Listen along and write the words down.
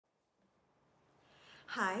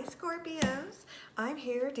Hi Scorpios, I'm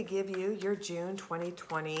here to give you your June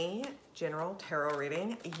 2020 general tarot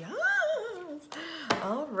reading. Yes!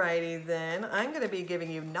 Alrighty then, I'm going to be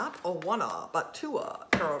giving you not a one but two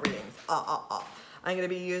tarot readings. I'm going to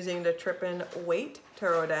be using the Trippin' Weight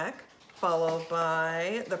tarot deck followed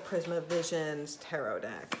by the Prisma Visions tarot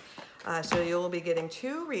deck. So you'll be getting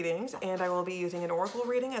two readings, and I will be using an oracle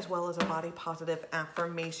reading as well as a body positive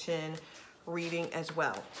affirmation reading as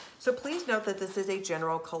well. So please note that this is a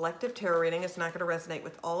general collective tarot reading. It's not going to resonate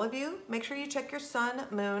with all of you. Make sure you check your sun,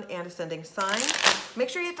 moon, and ascending sign. Make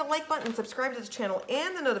sure you hit the like button, subscribe to the channel,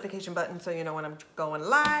 and the notification button so you know when I'm going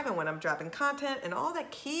live and when I'm dropping content and all that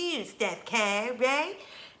cute stuff, okay, right?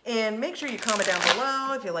 And make sure you comment down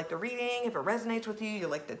below if you like the reading, if it resonates with you, you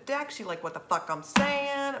like the decks, you like what the fuck I'm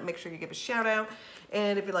saying. Make sure you give a shout out.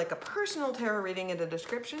 And if you like a personal tarot reading, in the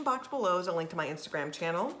description box below is a link to my Instagram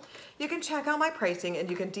channel. You can check out my pricing and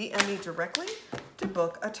you can DM me directly to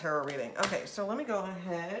book a tarot reading. Okay, so let me go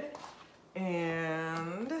ahead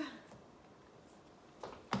and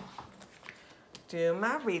do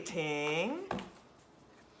my reading.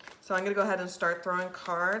 So I'm gonna go ahead and start throwing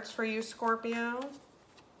cards for you, Scorpio.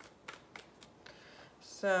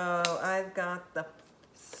 So I've got the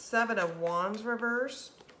Seven of Wands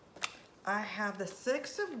reverse. I have the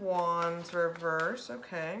Six of Wands reverse,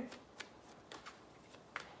 okay.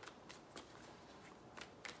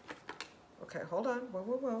 Okay, hold on,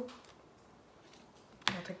 whoa.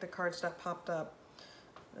 I'll take the cards that popped up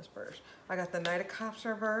this first. I got the Knight of Cups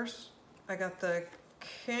reverse. I got the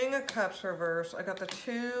King of Cups reverse. I got the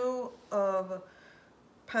Two of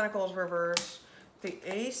Pentacles reverse. The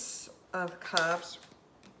Ace of Cups.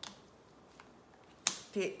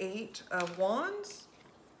 The Eight of Wands.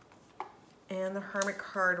 And the Hermit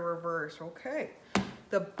card reverse. Okay.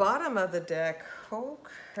 The bottom of the deck.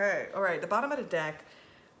 Okay. All right. The bottom of the deck.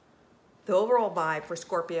 The overall vibe for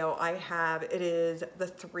Scorpio, it is the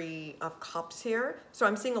Three of Cups here. So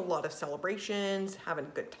I'm seeing a lot of celebrations, having a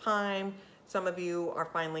good time. Some of you are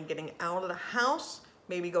finally getting out of the house,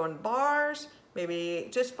 maybe going to bars, maybe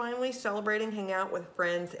just finally celebrating, hang out with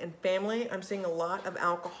friends and family. I'm seeing a lot of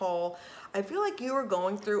alcohol. I feel like you are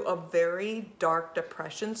going through a very dark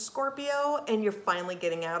depression, Scorpio, and you're finally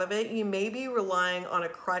getting out of it. You may be relying on a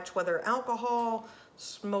crutch, whether alcohol,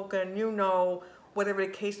 smoking, whatever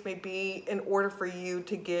the case may be, in order for you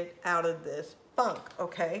to get out of this funk,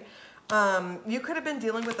 okay? You could have been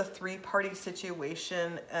dealing with a three-party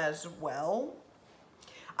situation as well.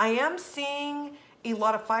 I am seeing a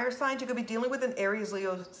lot of fire signs. You could be dealing with an Aries,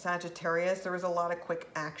 Leo, Sagittarius. There was a lot of quick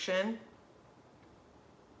action.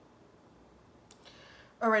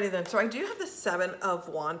 Alrighty then, so I do have the Seven of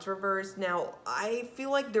Wands reverse. Now, I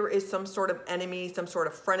feel like there is some sort of enemy, some sort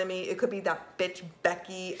of frenemy. It could be that bitch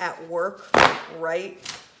Becky at work, right?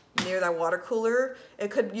 Near that water cooler.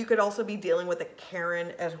 You could also be dealing with a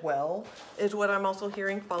Karen as well, is what I'm also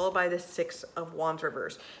hearing, followed by the Six of Wands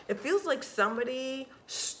reverse. It feels like somebody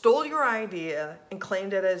stole your idea and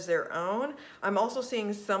claimed it as their own. I'm also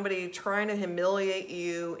seeing somebody trying to humiliate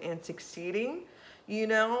you and succeeding,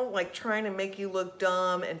 like trying to make you look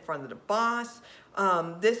dumb in front of the boss.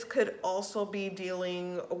 This could also be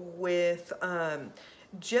dealing with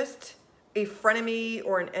just a frenemy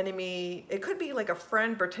or an enemy. It could be like a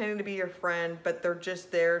friend pretending to be your friend, but they're just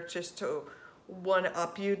there just to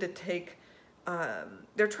one-up you, to take,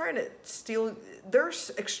 they're trying to steal, they're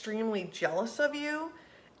extremely jealous of you,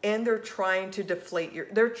 and they're trying to deflate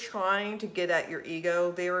they're trying to get at your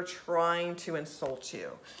ego. They are trying to insult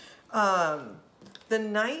you. The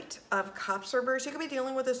Knight of Cups reverse, you could be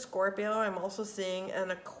dealing with a Scorpio. I'm also seeing an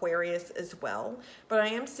Aquarius as well, but I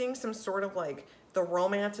am seeing some sort of like the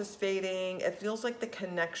romance is fading. It feels like the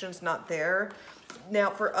connection's not there. Now,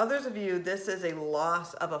 for others of you, this is a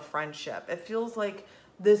loss of a friendship. It feels like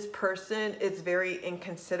this person is very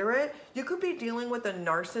inconsiderate. You could be dealing with a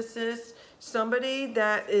narcissist, somebody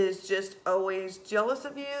that is just always jealous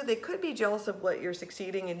of you. They could be jealous of what you're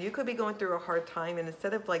succeeding, and you could be going through a hard time, and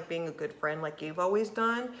instead of like being a good friend like you've always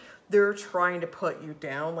done, they're trying to put you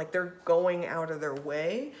down. Like they're going out of their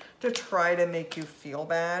way to try to make you feel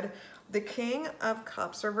bad. The King of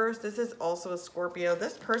Cups reverse, this is also a Scorpio.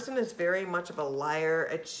 This person is very much of a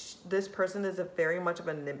liar. This person is very much of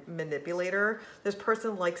a manipulator. This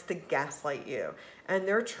person likes to gaslight you, and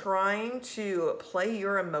they're trying to play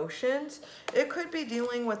your emotions. It could be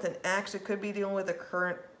dealing with an ex. It could be dealing with a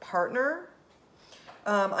current partner.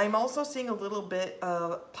 I'm also seeing a little bit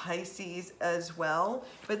of Pisces as well,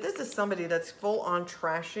 but this is somebody that's full on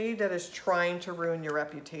trashy, that is trying to ruin your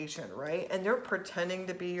reputation, right? And they're pretending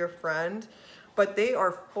to be your friend, but they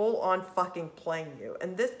are full on fucking playing you.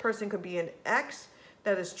 And this person could be an ex,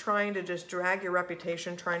 that is trying to just drag your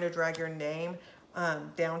reputation, trying to drag your name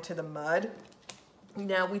down to the mud.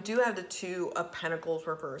 Now, we do have the Two of Pentacles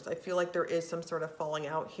reversed. I feel like there is some sort of falling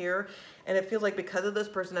out here. And it feels like because of this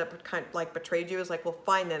person that kind of like betrayed you, is like, well,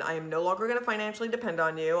 fine then. I am no longer going to financially depend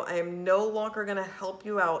on you. I am no longer going to help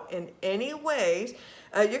you out in any ways.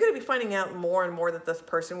 You're going to be finding out more and more that this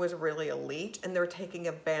person was really a leech and they're taking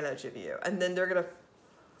advantage of you. And then they're going to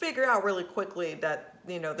figure out really quickly that,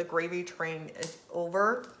 you know, the gravy train is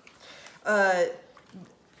over.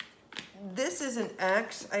 This is an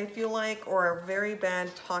ex, I feel like, or a very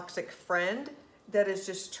bad toxic friend that is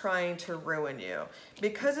just trying to ruin you.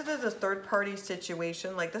 Because it is a third-party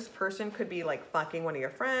situation, like this person could be like fucking one of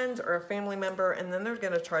your friends or a family member, and then they're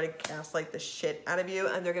going to try to gaslight the shit out of you,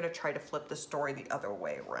 and they're going to try to flip the story the other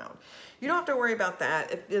way around. You don't have to worry about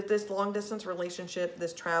that. If this long-distance relationship,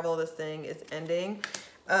 this travel, this thing is ending,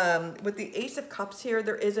 with the Ace of Cups here,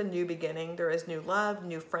 there is a new beginning. There is new love,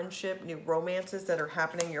 new friendship, new romances that are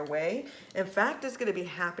happening your way. In fact, it's going to be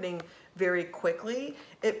happening very quickly.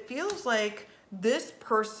 It feels like this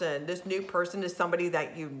person, this new person, is somebody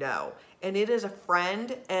that you know. And it is a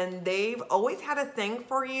friend, and they've always had a thing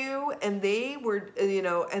for you, and they were, you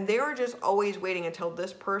know, and they were just always waiting until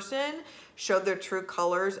this person showed their true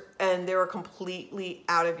colors and they were completely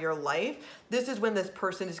out of your life. This is when this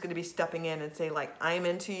person is going to be stepping in and say, like, I'm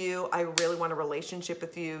into you. I really want a relationship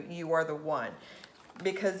with you. You are the one.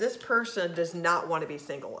 Because this person does not want to be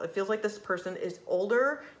single. It feels like this person is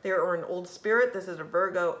older. They are an old spirit. This is a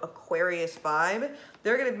Virgo Aquarius vibe.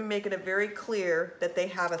 They're going to be making it very clear that they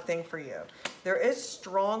have a thing for you. There is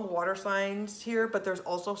strong water signs here, but there's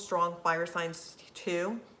also strong fire signs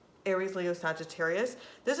too. Aries, Leo, Sagittarius.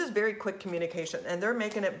 This is very quick communication, and they're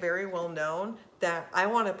making it very well known that I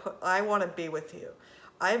want to be with you.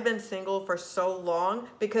 I've been single for so long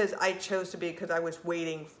because I chose to be, because I was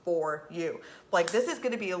waiting for you. Like, this is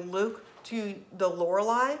going to be a Luke to the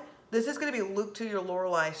Lorelei. This is going to be Luke to your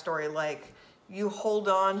Lorelei story. Like, you hold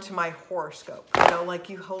on to my horoscope, you know, like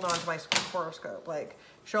you hold on to my horoscope, like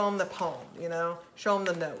show them the poem, you know, show them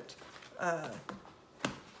the note.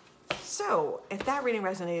 So if that reading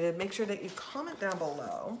resonated, make sure that you comment down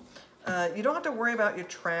below. You don't have to worry about your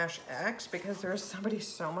trash ex, because there's somebody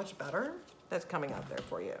so much better that's coming out there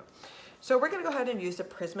for you. So we're going to go ahead and use the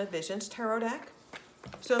Prisma Visions Tarot deck.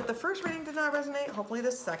 So if the first reading did not resonate, hopefully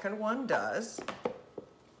the second one does.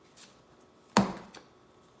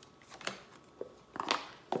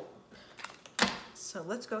 So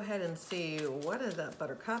let's go ahead and see, what is that,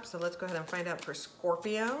 Buttercup? So let's go ahead and find out for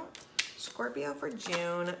Scorpio. Scorpio for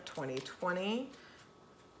June 2020.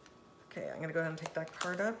 Okay, I'm going to go ahead and take that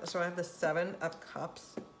card up. So I have the Seven of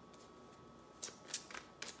Cups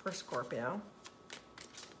for Scorpio.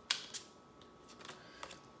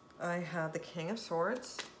 I have the King of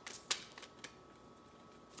Swords.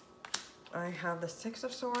 I have the Six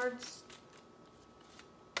of Swords.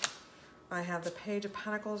 I have the Page of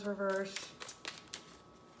Pentacles reversed.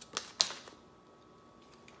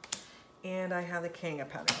 And I have the King of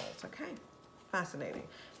Pentacles. Okay, fascinating.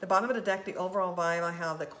 The bottom of the deck, the overall vibe, I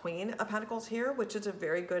have the Queen of Pentacles here, which is a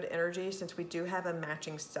very good energy since we do have a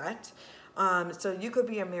matching set. So you could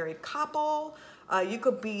be a married couple. You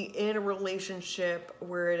could be in a relationship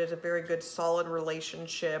where it is a very good, solid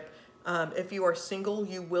relationship. If you are single,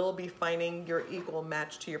 you will be finding your equal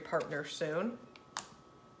match to your partner soon.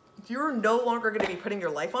 You're no longer going to be putting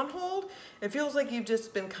your life on hold. It feels like you've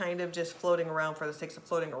just been kind of just floating around for the sake of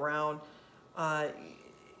floating around.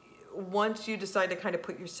 Once you decide to kind of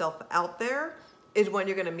put yourself out there is when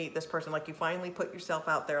you're going to meet this person. Like, you finally put yourself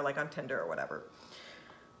out there, like on Tinder or whatever.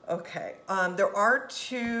 Okay, there are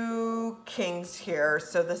two kings here.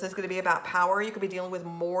 So this is going to be about power. You could be dealing with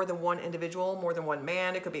more than one individual, more than one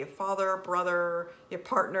man. It could be a father, brother, your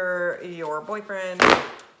partner, your boyfriend,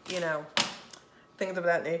 you know, things of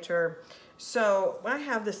that nature. So I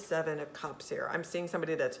have the Seven of Cups here. I'm seeing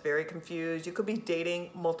somebody that's very confused. You could be dating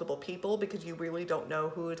multiple people because you really don't know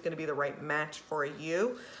who is going to be the right match for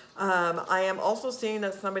you. I am also seeing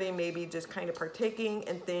that somebody may be just kind of partaking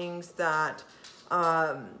in things that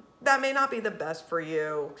that may not be the best for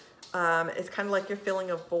you. It's kind of like you're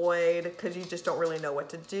feeling a void because you just don't really know what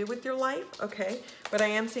to do with your life. Okay, but I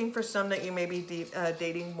am seeing for some that you may be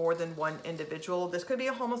dating more than one individual. This could be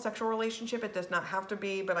a homosexual relationship. It does not have to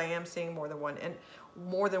be, but I am seeing more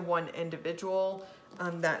than one individual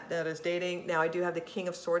that is dating. Now I do have the King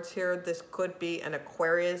of Swords here. This could be an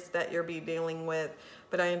Aquarius that you're dealing with,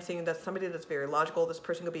 but I am seeing that somebody that's very logical. This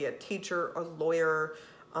person could be a teacher, a lawyer,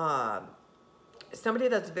 somebody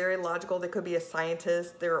that's very logical. They could be a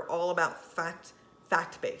scientist. They're all about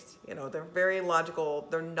fact-based. You know, they're very logical.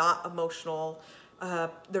 They're not emotional.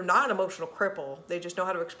 they're not an emotional cripple. They just know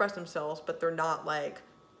how to express themselves, but they're not like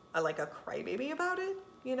a crybaby about it,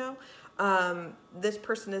 you know? This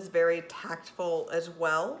person is very tactful as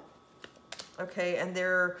well. Okay, and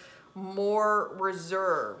they're more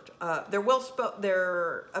reserved.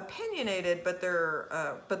 They're opinionated, but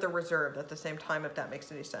they're reserved at the same time, if that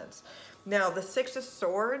makes any sense. Now, the Six of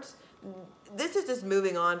Swords, this is just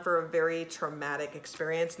moving on for a very traumatic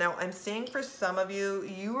experience. Now, I'm seeing for some of you,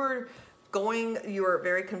 you are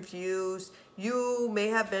very confused. You may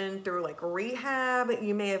have been through like rehab.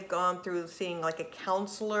 You may have gone through seeing like a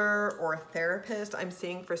counselor or a therapist. I'm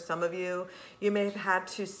seeing for some of you, you may have had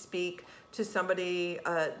to speak to somebody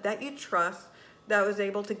that you trust that was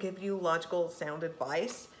able to give you logical, sound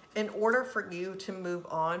advice in order for you to move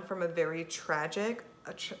on from a very tragic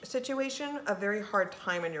situation, a very hard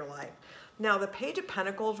time in your life. Now, the Page of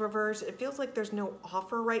Pentacles reverse, it feels like there's no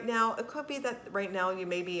offer right now. It could be that right now you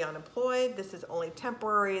may be unemployed. This is only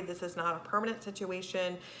temporary. This is not a permanent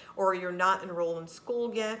situation, or you're not enrolled in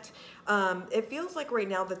school yet. It feels like right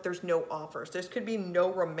now that there's no offers. There could be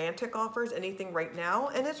no romantic offers, anything right now.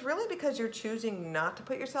 And it's really because you're choosing not to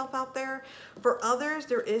put yourself out there. For others,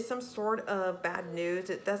 there is some sort of bad news.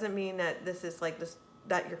 It doesn't mean that this is like this,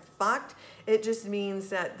 that you're fucked. It just means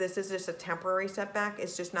that this is just a temporary setback.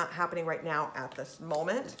 It's just not happening right now at this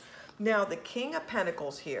moment. Now, the King of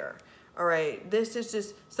Pentacles here. All right, this is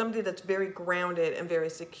just somebody that's very grounded and very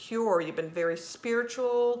secure. You've been very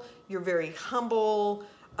spiritual. You're very humble.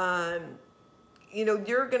 You know,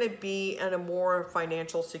 you're going to be in a more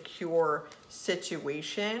financial secure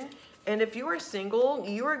situation. And if you are single,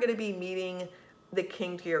 you are going to be meeting the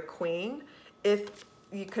king to your queen. If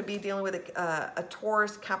you could be dealing with a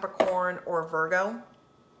Taurus, Capricorn, or Virgo.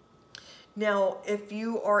 Now, if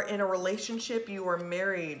you are in a relationship, you are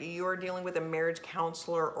married, you are dealing with a marriage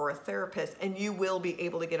counselor or a therapist, and you will be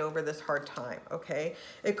able to get over this hard time, okay?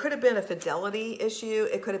 It could have been a fidelity issue.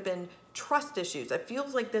 It could have been trust issues. It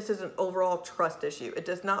feels like this is an overall trust issue. It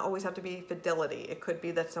does not always have to be fidelity. It could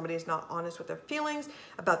be that somebody is not honest with their feelings,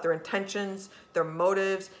 about their intentions, their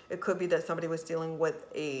motives. It could be that somebody was dealing with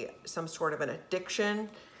some sort of an addiction,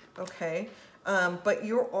 okay? But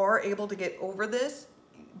you are able to get over this.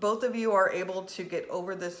 Both of you are able to get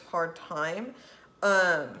over this hard time.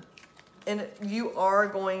 And you are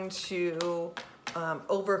going to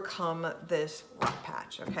overcome this rough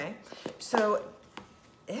patch, okay? So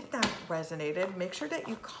if that resonated, make sure that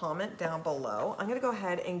you comment down below. I'm going to go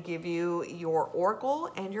ahead and give you your oracle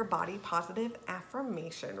and your body positive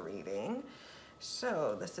affirmation reading.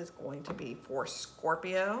 So this is going to be for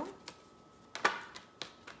Scorpio.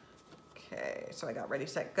 Okay, so I got ready,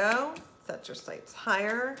 set, go. Set your sights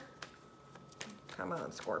higher. Come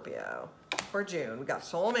on, Scorpio. For June, we got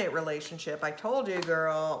soulmate relationship. I told you,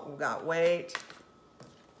 girl. We got weight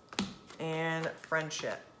and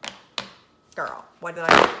friendship. Girl, what did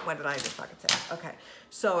I just fucking say? Okay,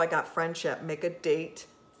 so I got friendship. Make a date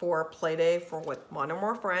for a play day with one or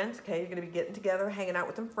more friends. Okay, you're gonna be getting together, hanging out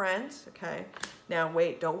with some friends. Okay, now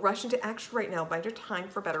wait, don't rush into action right now. Bide your time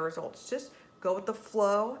for better results. Just go with the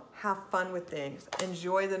flow, have fun with things,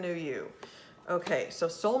 enjoy the new you. Okay, so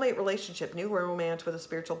soulmate relationship, new romance with a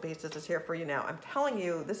spiritual basis is here for you now. I'm telling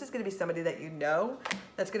you, this is gonna be somebody that you know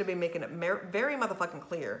that's gonna be making it very motherfucking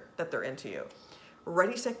clear that they're into you.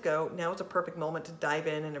 Ready, set, go. Now is a perfect moment to dive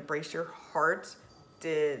in and embrace your heart's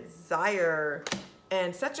desire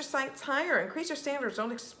and set your sights higher. Increase your standards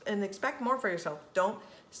and expect more for yourself. Don't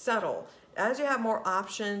settle. As you have more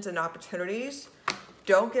options and opportunities,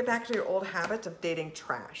 don't get back to your old habits of dating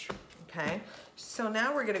trash, okay? So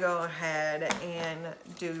now we're gonna go ahead and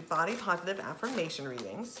do body positive affirmation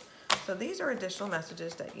readings. So these are additional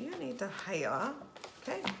messages that you need to hear,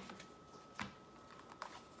 okay?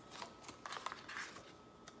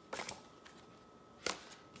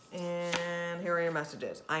 And here are your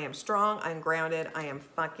messages. I am strong, I'm grounded, I am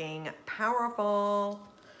fucking powerful.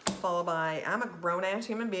 Followed by, I'm a grown-ass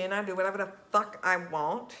human being, I do whatever the fuck I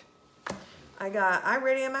want. I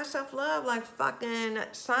radiate my self-love like fucking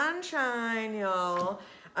sunshine, y'all.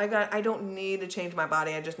 I don't need to change my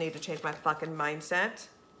body, I just need to change my fucking mindset.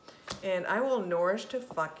 And I will nourish to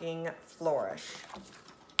fucking flourish.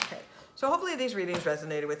 Okay, so hopefully these readings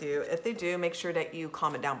resonated with you. If they do, make sure that you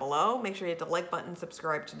comment down below. Make sure you hit the like button,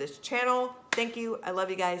 subscribe to this channel. Thank you, I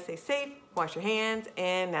love you guys, stay safe, wash your hands,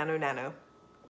 and nano nano.